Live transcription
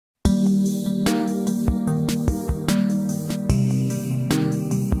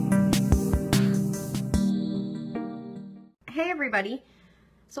everybody.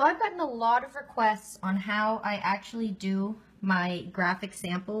 So I've gotten a lot of requests on how I actually do my graphic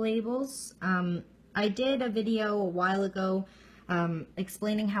sample labels. I did a video a while ago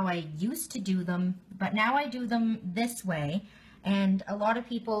explaining how I used to do them, but now I do them this way. And a lot of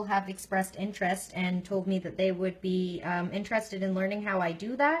people have expressed interest and told me that they would be interested in learning how I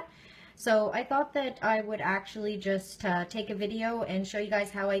do that. So I thought that I would actually just take a video and show you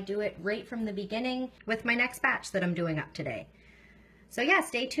guys how I do it right from the beginning with my next batch that I'm doing up today. So yeah,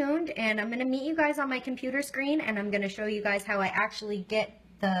 stay tuned, and I'm going to meet you guys on my computer screen, and I'm going to show you guys how I actually get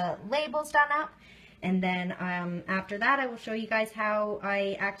the labels done up. And then after that, I will show you guys how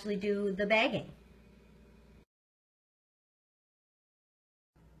I actually do the bagging.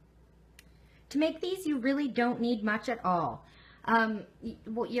 To make these, you really don't need much at all.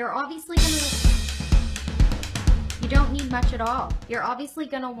 You're obviously going to... You don't need much at all. You're obviously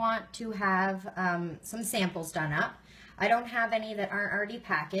going to want to have some samples done up. I don't have any that aren't already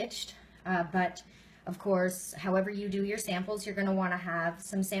packaged, but of course, however you do your samples, you're going to want to have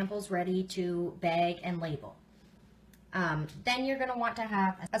some samples ready to bag and label. Then you're going to want to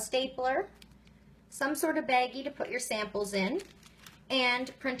have a stapler, some sort of baggie to put your samples in,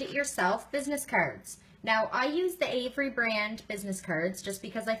 and print it yourself business cards. Now, I use the AVERY brand business cards just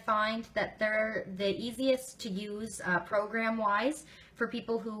because I find that they're the easiest to use program-wise for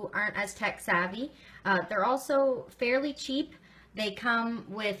people who aren't as tech savvy. They're also fairly cheap. They come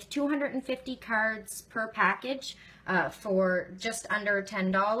with 250 cards per package for just under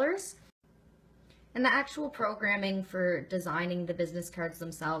 $10. And the actual programming for designing the business cards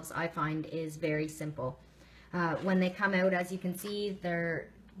themselves, I find, is very simple. When they come out, as you can see, they're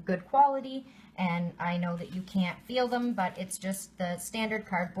good quality, and I know that you can't feel them, but it's just the standard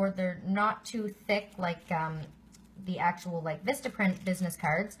cardboard. They're not too thick like the actual Vistaprint business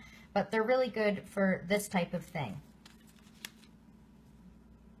cards, but they're really good for this type of thing.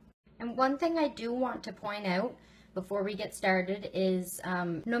 And one thing I do want to point out before we get started is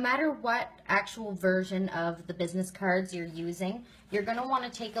no matter what actual version of the business cards you're using, you're going to want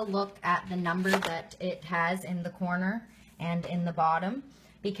to take a look at the number that it has in the corner and in the bottom,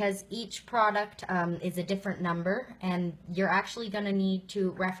 because each product is a different number, and you're actually going to need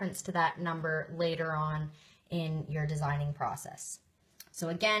to reference to that number later on in your designing process. So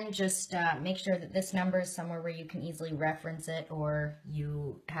again, just make sure that this number is somewhere where you can easily reference it, or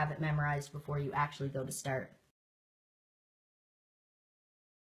you have it memorized before you actually go to start.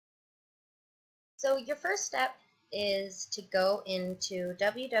 So your first step is to go into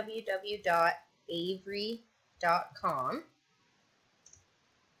www.avery.com.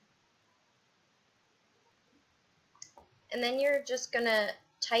 And then you're just going to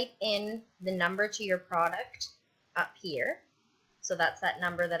type in the number to your product up here. So that's that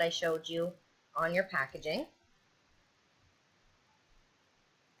number that I showed you on your packaging.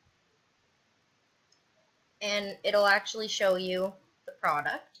 And it'll actually show you the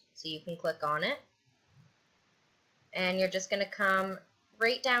product, so you can click on it. And you're just going to come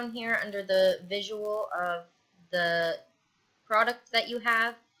right down here under the visual of the product that you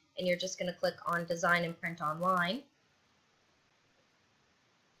have, and you're just going to click on Design and Print Online.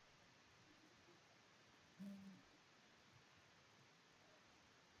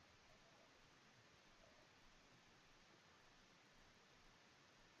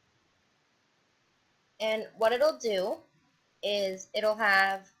 And what it'll do is it'll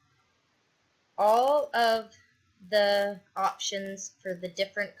have all of the options for the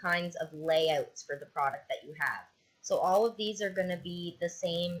different kinds of layouts for the product that you have. So all of these are going to be the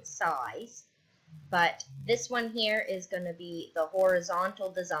same size, but this one here is going to be the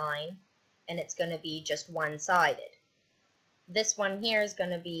horizontal design, and it's going to be just one-sided. This one here is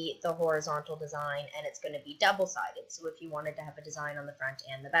going to be the horizontal design, and it's going to be double-sided, so if you wanted to have a design on the front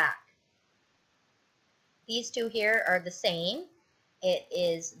and the back. These two here are the same. It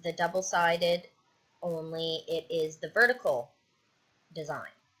is the double-sided, only it is the vertical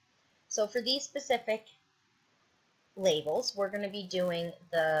design. So for these specific labels, we're going to be doing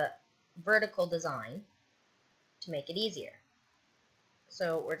the vertical design to make it easier.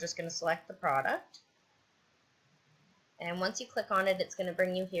 So we're just going to select the product, and once you click on it, it's going to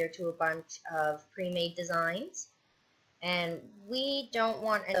bring you here to a bunch of pre-made designs, and we don't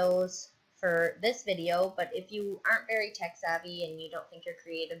want those for this video, but if you aren't very tech savvy and you don't think you're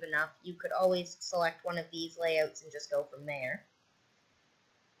creative enough, you could always select one of these layouts and just go from there.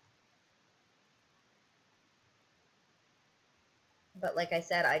 But like I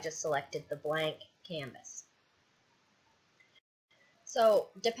said, I just selected the blank canvas. So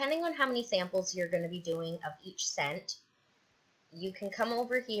depending on how many samples you're going to be doing of each scent, you can come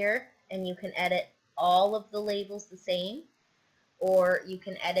over here and you can edit all of the labels the same, or you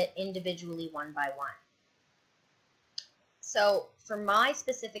can edit individually one by one. So for my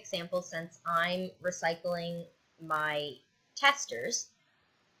specific sample, since I'm recycling my testers,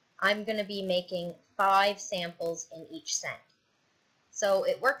 I'm going to be making 5 samples in each scent. So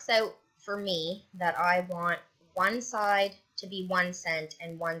it works out for me that I want one side to be one scent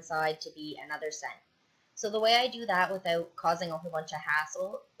and one side to be another scent. So the way I do that without causing a whole bunch of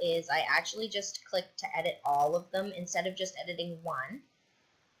hassle is I actually just click to edit all of them instead of just editing one.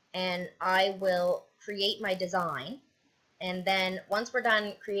 And I will create my design. And then once we're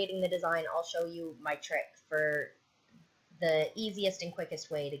done creating the design, I'll show you my trick for the easiest and quickest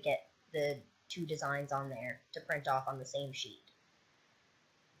way to get the 2 designs on there to print off on the same sheet.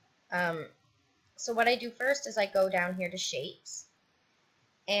 So what I do first is I go down here to shapes,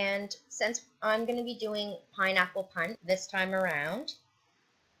 and since I'm going to be doing pineapple punch this time around,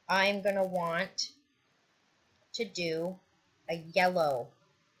 I'm going to want to do a yellow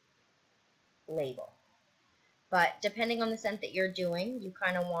label. But depending on the scent that you're doing, you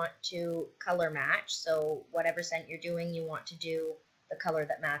kind of want to color match. So whatever scent you're doing, you want to do the color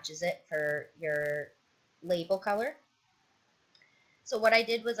that matches it for your label color. So what I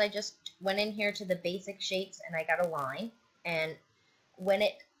did was I just went in here to the basic shapes and I got a line. And when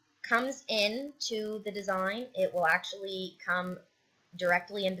it comes into the design, it will actually come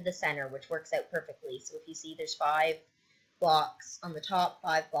directly into the center, which works out perfectly. So if you see, there's 5 blocks on the top,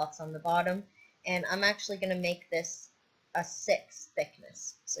 5 blocks on the bottom. And I'm actually going to make this a 6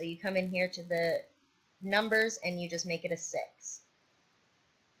 thickness. So you come in here to the numbers and you just make it a 6.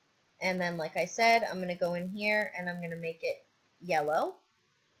 And then, like I said, I'm going to go in here and I'm going to make it yellow.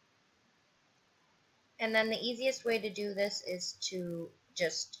 And then the easiest way to do this is to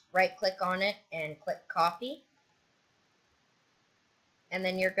just right click on it and click copy. And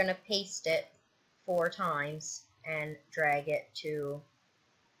then you're going to paste it 4 times and drag it to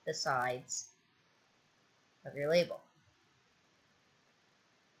the sides of your label.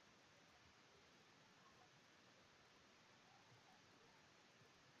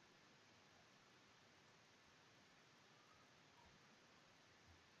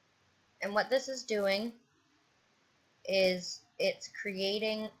 And what this is doing is it's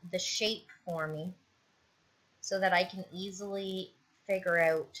creating the shape for me so that I can easily figure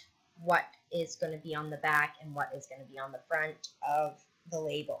out what is going to be on the back and what is going to be on the front of the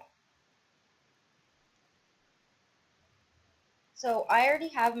label. So I already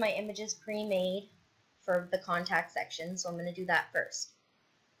have my images pre-made for the contact section, so I'm going to do that first.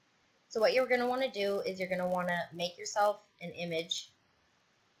 So what you're going to want to do is you're going to want to make yourself an image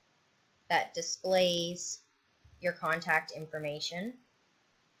that displays your contact information.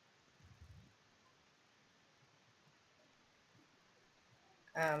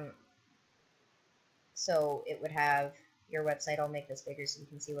 So it would have your website. I'll make this bigger so you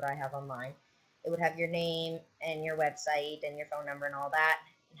can see what I have on mine. It would have your name and your website and your phone number and all that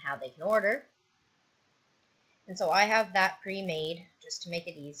and how they can order. And so I have that pre-made just to make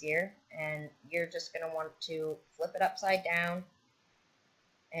it easier, and you're just going to want to flip it upside down,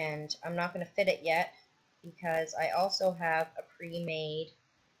 and I'm not going to fit it yet because I also have a pre-made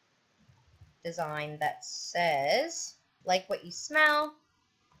design that says, like what you smell,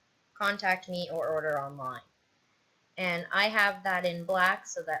 contact me or order online. And I have that in black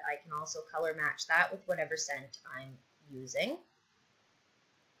so that I can also color match that with whatever scent I'm using.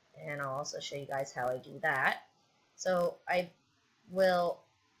 And I'll also show you guys how I do that. So I will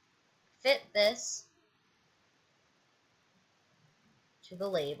fit this to the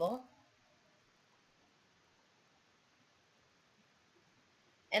label.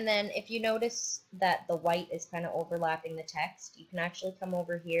 And then if you notice that the white is kind of overlapping the text, you can actually come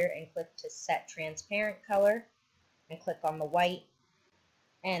over here and click to set transparent color and click on the white,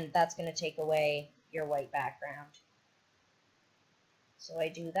 and that's going to take away your white background. So I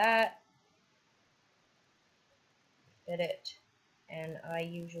do that, fit it, and I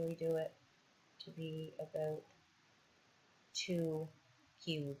usually do it to be about 2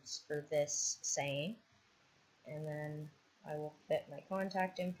 cubes for this saying, and then I will fit my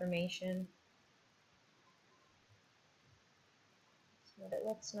contact information so that it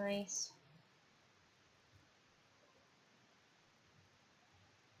looks nice.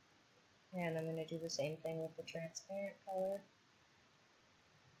 And I'm going to do the same thing with the transparent color.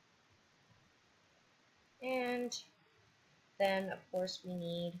 And then, of course, we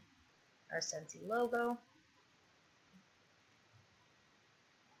need our Scentsy logo.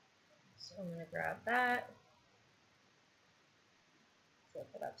 So I'm going to grab that, flip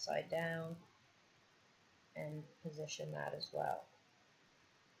it upside down, and position that as well.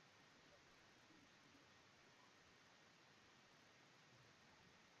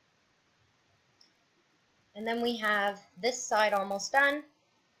 And then we have this side almost done.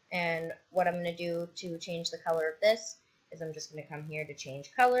 And what I'm going to do to change the color of this is I'm just going to come here to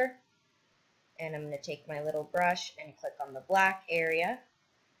change color. And I'm going to take my little brush and click on the black area.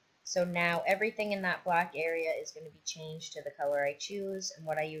 So now everything in that black area is going to be changed to the color I choose. And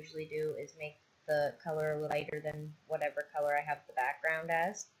what I usually do is make the color a little lighter than whatever color I have the background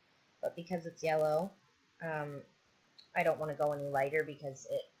as. But because it's yellow, I don't want to go any lighter because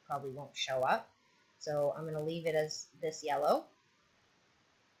it probably won't show up. So I'm going to leave it as this yellow.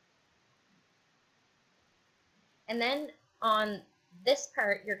 And then on this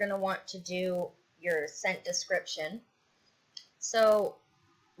part, you're going to want to do your scent description. So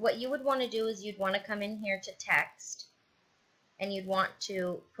what you would want to do is you'd want to come in here to text, and you'd want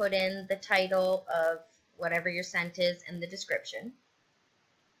to put in the title of whatever your scent is and the description.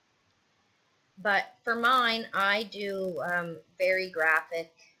 But for mine, I do very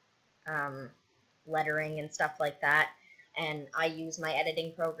graphic lettering and stuff like that, and I use my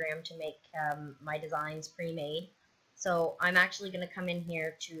editing program to make my designs pre-made. So I'm actually going to come in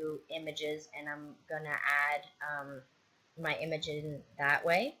here to images, and I'm going to add my image in that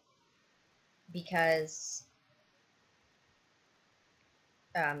way, because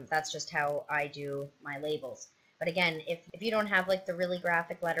that's just how I do my labels. But again, if you don't have like the really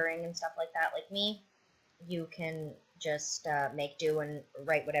graphic lettering and stuff like that like me, you can just make do and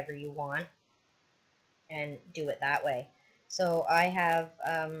write whatever you want and do it that way. So I have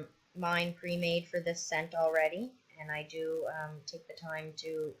mine pre-made for this scent already, and I do take the time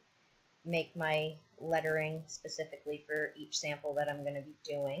to make my lettering specifically for each sample that I'm going to be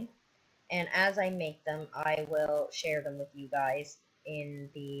doing. And as I make them, I will share them with you guys in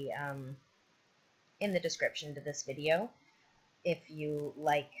the description to this video if you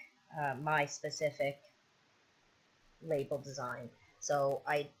like my specific label design. So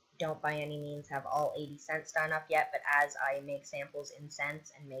I don't by any means have all 80 scents done up yet, but as I make samples in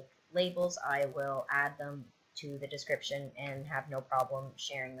scents and make labels, I will add them to the description and have no problem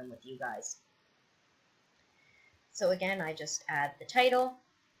sharing them with you guys. So again, I just add the title,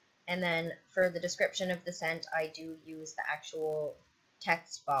 and then for the description of the scent, I do use the actual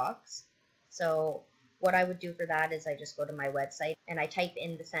text box. So what I would do for that is I just go to my website and I type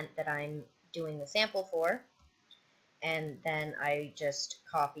in the scent that I'm doing the sample for, and then I just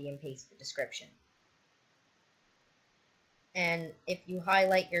copy and paste the description. And if you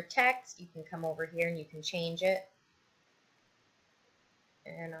highlight your text, you can come over here and you can change it.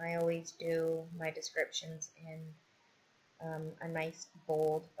 And I always do my descriptions in a nice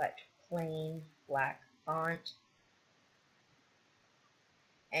bold but plain black font.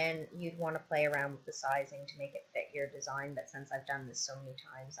 And you'd want to play around with the sizing to make it fit your design, but since I've done this so many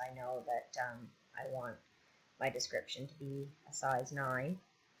times, I know that I want my description to be a size 9.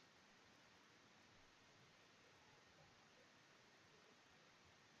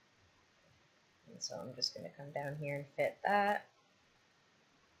 And so I'm just going to come down here and fit that.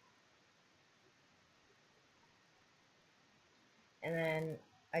 And then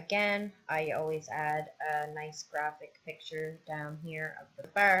again, I always add a nice graphic picture down here of the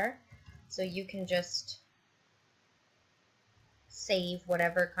bar, so you can just save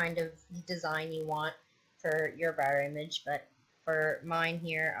whatever kind of design you want for your bar image. But for mine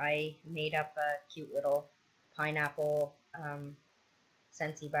here, I made up a cute little pineapple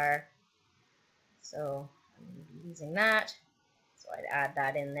Scentsy bar, so I'm going to be using that. So I'd add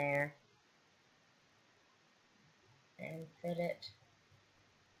that in there and fit it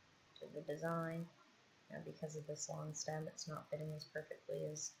to the design. Now because of this long stem, it's not fitting as perfectly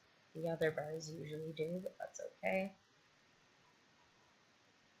as the other bars usually do, but that's okay.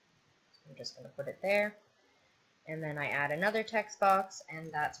 So I'm just going to put it there. And then I add another text box,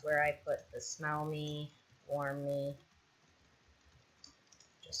 and that's where I put the smell me, warm me,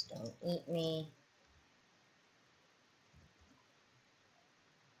 just don't eat me.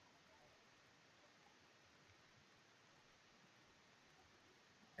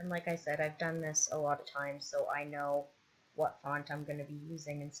 And like I said, I've done this a lot of times, so I know what font I'm going to be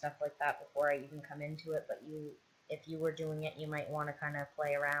using and stuff like that before I even come into it. But if you were doing it, you might want to kind of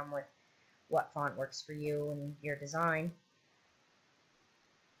play around with what font works for you and your design.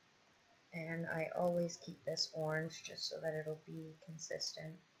 And I always keep this orange just so that it'll be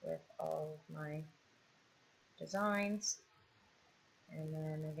consistent with all of my designs. And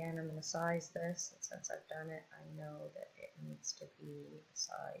then again, I'm going to size this, and since I've done it, I know that it needs to be a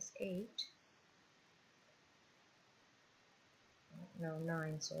size 8. No,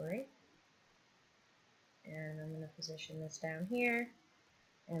 9, sorry. And I'm going to position this down here,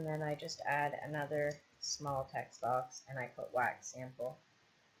 and then I just add another small text box, and I put wax sample.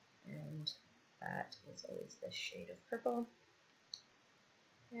 And that is always this shade of purple.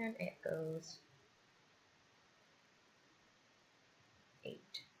 And it goes 8.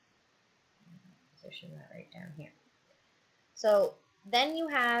 Position that right down here. So then you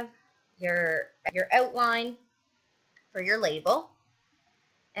have your outline for your label.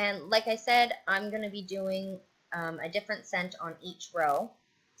 And like I said, I'm going to be doing a different scent on each row.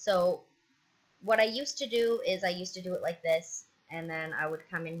 So what I used to do is I used to do it like this, and then I would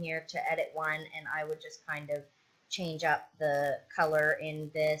come in here to edit one, and I would just kind of change up the color in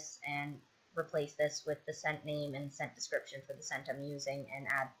this and replace this with the scent name and scent description for the scent I'm using and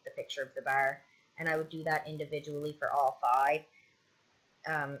add the picture of the bar. And I would do that individually for all 5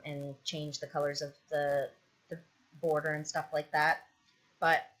 and change the colors of the border and stuff like that.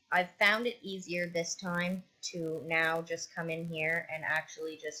 But I've found it easier this time to now just come in here and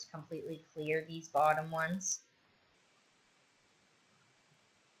actually just completely clear these bottom ones.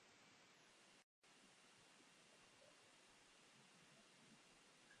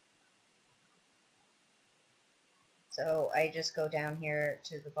 So I just go down here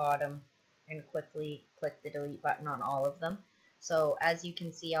to the bottom and quickly click the delete button on all of them. So as you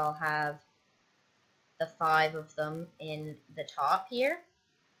can see, I'll have the 5 of them in the top here.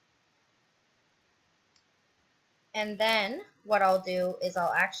 And then what I'll do is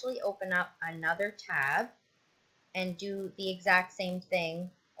I'll actually open up another tab and do the exact same thing,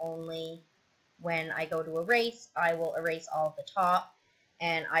 only when I go to erase, I will erase all of the top,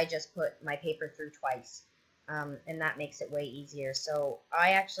 and I just put my paper through twice, and that makes it way easier. So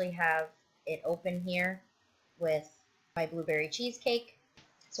I actually have it open here with my blueberry cheesecake,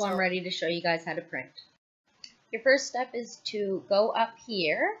 so I'm ready to show you guys how to print. Your first step is to go up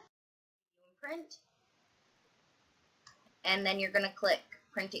here, print, and then you're going to click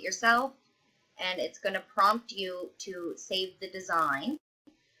print it yourself, and it's going to prompt you to save the design.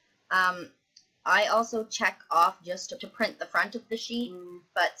 I also check off just to print the front of the sheet,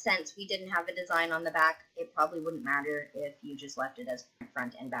 but since we didn't have a design on the back, it probably wouldn't matter if you just left it as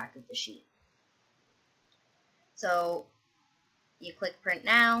front and back of the sheet. So you click print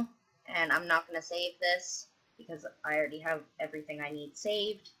now, and I'm not going to save this because I already have everything I need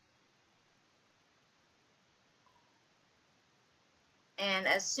saved. And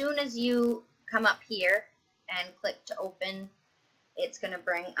as soon as you come up here and click to open, it's going to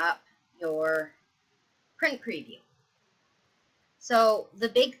bring up your print preview. So the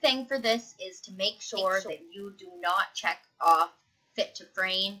big thing for this is to make sure that you do not check off fit to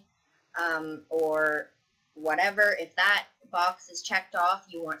frame or whatever. If that box is checked off,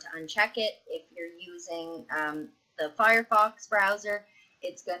 you want to uncheck it. If you're using the Firefox browser,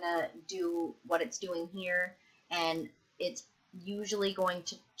 it's going to do what it's doing here, and it's usually going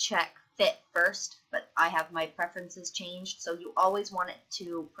to check fit first, but I have my preferences changed, so you always want it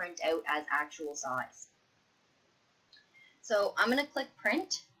to print out as actual size. So I'm going to click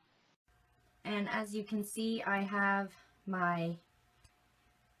print, and as you can see, I have my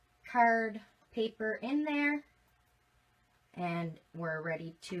card paper in there, and we're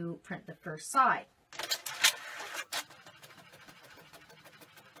ready to print the first side.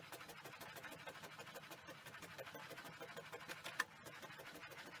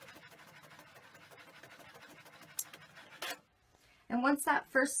 And once that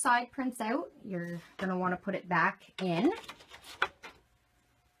first side prints out, you're going to want to put it back in.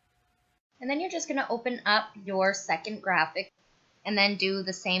 and then you're just going to open up your second graphic and then do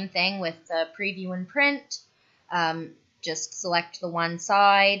the same thing with the preview and print. Just select the one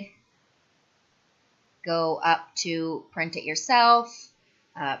side, go up to print it yourself,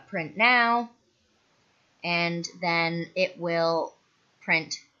 print now, and then it will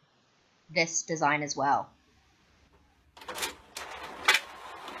print this design as well.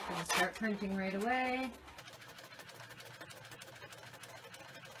 Gonna start printing right away.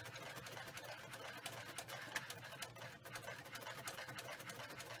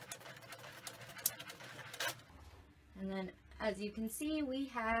 And then, as you can see, we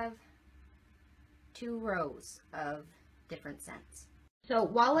have 2 rows of different scents. So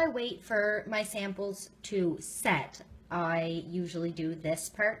while I wait for my samples to set, I usually do this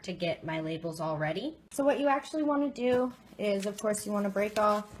part to get my labels all ready. So what you actually want to do is, of course, you want to break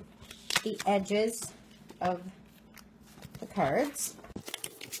off the edges of the cards.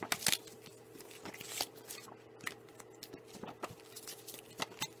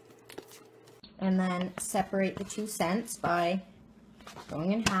 And then separate the 2 scents by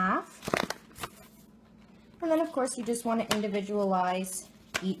going in half. And then, of course, you just want to individualize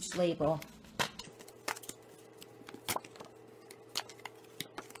each label.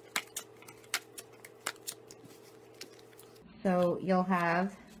 So you'll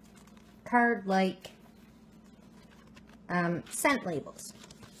have card-like scent labels.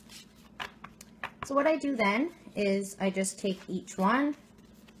 So what I do then is I just take each one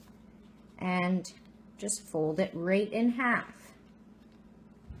and just fold it right in half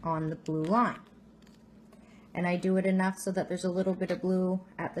on the blue line. And I do it enough so that there's a little bit of blue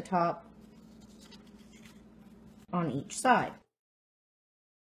at the top on each side.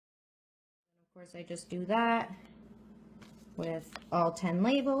 Of course, I just do that with all 10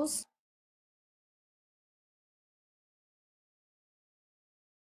 labels.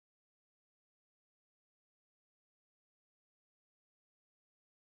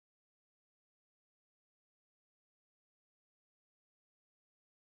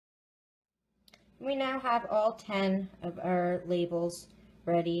 We now have all 10 of our labels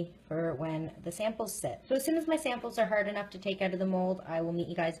ready for when the samples sit. So as soon as my samples are hard enough to take out of the mold, I will meet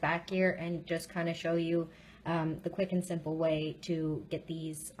you guys back here and just kind of show you the quick and simple way to get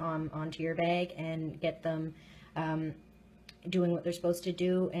these onto your bag and get them doing what they're supposed to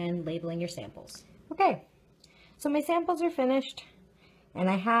do and labeling your samples. Okay, so my samples are finished and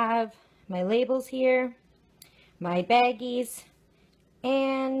I have my labels here, my baggies,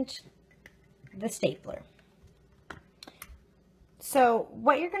 and the stapler. So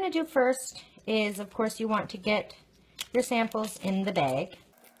what you're going to do first is, of course, you want to get your samples in the bag.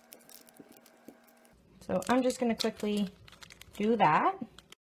 So I'm just going to quickly do that.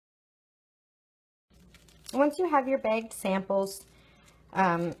 Once you have your bagged samples,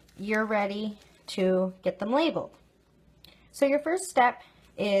 you're ready to get them labeled. So your first step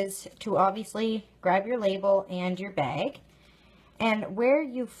is to obviously grab your label and your bag, and where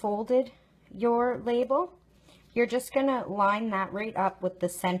you folded your label, you're just going to line that right up with the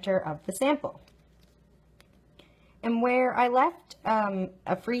center of the sample. And where I left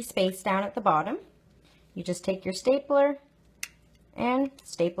a free space down at the bottom, you just take your stapler and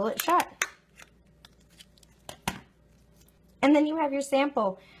staple it shut. And then you have your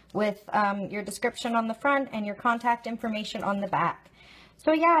sample with your description on the front and your contact information on the back.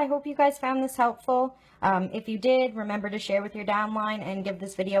 So yeah, I hope you guys found this helpful. If you did, remember to share with your downline and give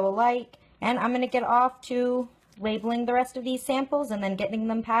this video a like. And I'm going to get off to labeling the rest of these samples and then getting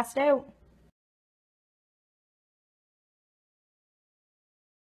them passed out.